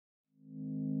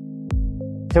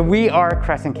So we are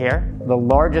CrescentCare, the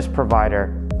largest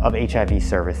provider of HIV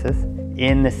services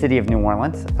in the city of New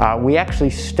Orleans. We actually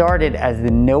started as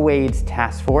the No AIDS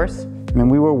Task Force.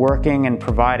 We were working and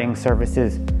providing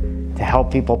services to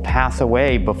help people pass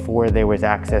away before there was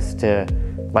access to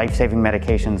life-saving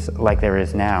medications like there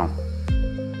is now.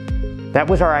 That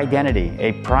was our identity,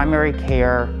 a primary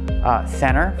care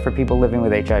center for people living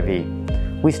with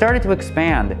HIV. We started to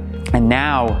expand, and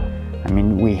now,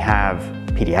 we have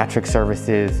pediatric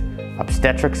services,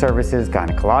 obstetric services,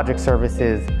 gynecologic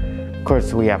services. Of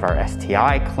course, we have our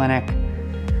STI clinic,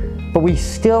 but we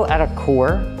still at a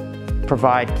core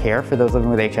provide care for those living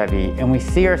with HIV, and we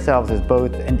see ourselves as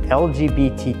both an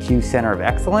LGBTQ center of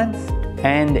excellence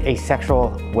and a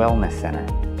sexual wellness center.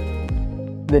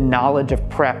 The knowledge of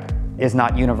PrEP is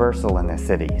not universal in this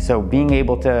city, so being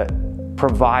able to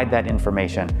provide that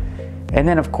information. And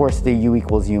then of course the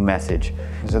U=U message.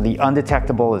 So the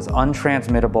undetectable is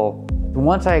untransmittable.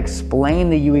 Once I explain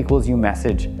the U=U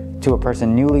message to a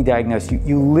person newly diagnosed,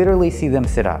 you literally see them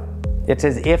sit up. It's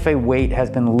as if a weight has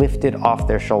been lifted off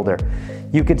their shoulder.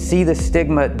 You could see the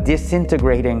stigma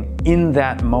disintegrating in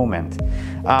that moment.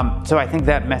 So I think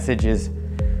that message is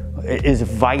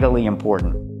vitally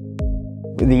important.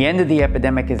 The end of the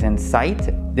epidemic is in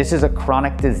sight. This is a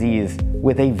chronic disease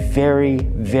with a very,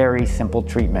 very simple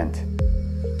treatment.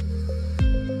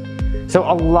 So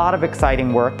a lot of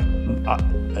exciting work,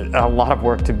 a lot of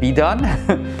work to be done.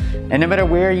 And no matter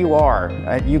where you are,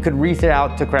 you could reach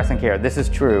out to CrescentCare. This is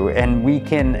true, and we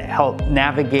can help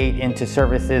navigate into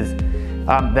services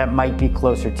that might be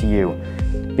closer to you,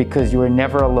 because you are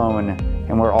never alone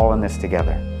and we're all in this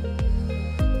together.